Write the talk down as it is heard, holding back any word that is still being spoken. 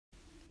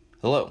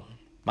Hello,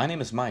 my name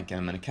is Mike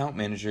and I'm an account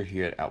manager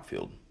here at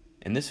Outfield.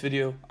 In this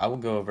video, I will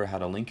go over how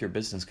to link your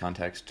business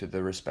contacts to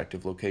their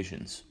respective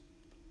locations.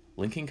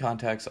 Linking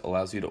contacts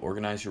allows you to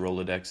organize your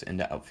Rolodex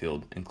into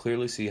Outfield and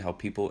clearly see how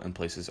people and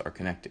places are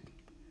connected.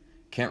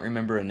 Can't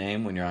remember a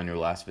name when you're on your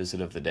last visit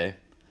of the day?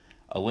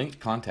 A linked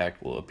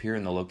contact will appear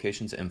in the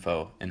location's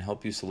info and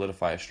help you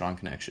solidify a strong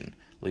connection,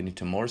 leading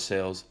to more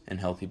sales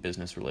and healthy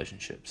business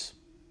relationships.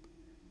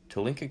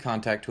 To link a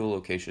contact to a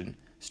location,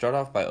 start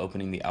off by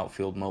opening the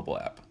Outfield mobile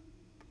app.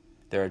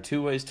 There are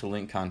two ways to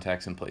link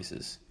contacts and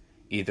places,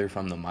 either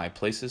from the My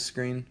Places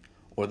screen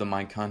or the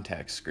My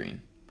Contacts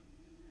screen.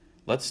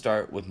 Let's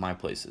start with My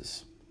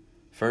Places.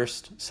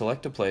 First,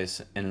 select a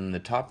place and in the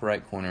top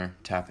right corner,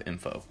 tap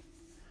Info.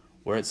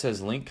 Where it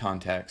says Link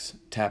Contacts,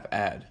 tap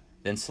Add,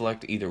 then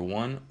select either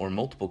one or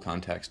multiple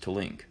contacts to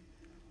link.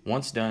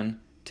 Once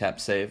done, tap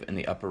Save in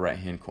the upper right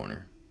hand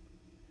corner.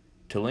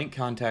 To link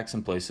contacts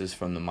and places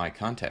from the My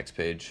Contacts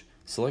page,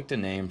 select a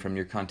name from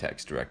your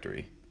contacts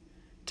directory.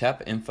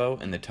 Tap Info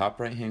in the top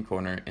right hand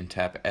corner and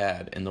tap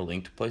Add in the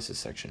Linked Places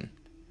section.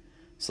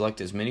 Select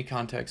as many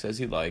contacts as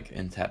you like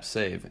and tap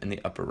Save in the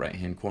upper right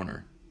hand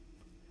corner.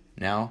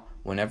 Now,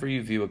 whenever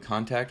you view a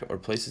contact or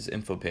places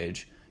info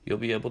page, you'll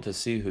be able to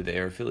see who they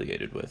are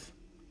affiliated with.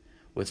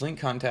 With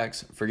linked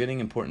contacts, forgetting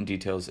important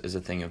details is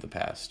a thing of the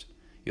past.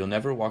 You'll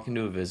never walk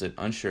into a visit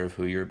unsure of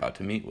who you're about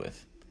to meet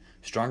with.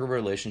 Stronger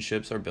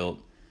relationships are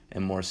built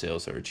and more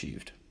sales are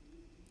achieved.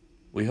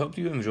 We hope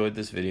you enjoyed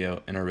this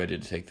video and are ready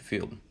to take the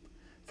field.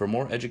 For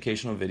more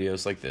educational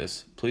videos like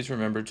this, please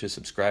remember to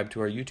subscribe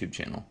to our YouTube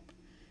channel.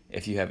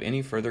 If you have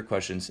any further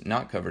questions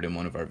not covered in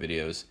one of our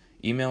videos,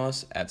 email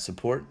us at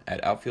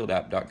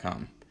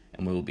support@outfieldapp.com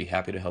and we will be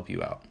happy to help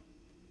you out.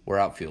 We're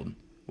Outfield.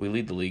 We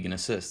lead the league in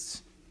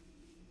assists.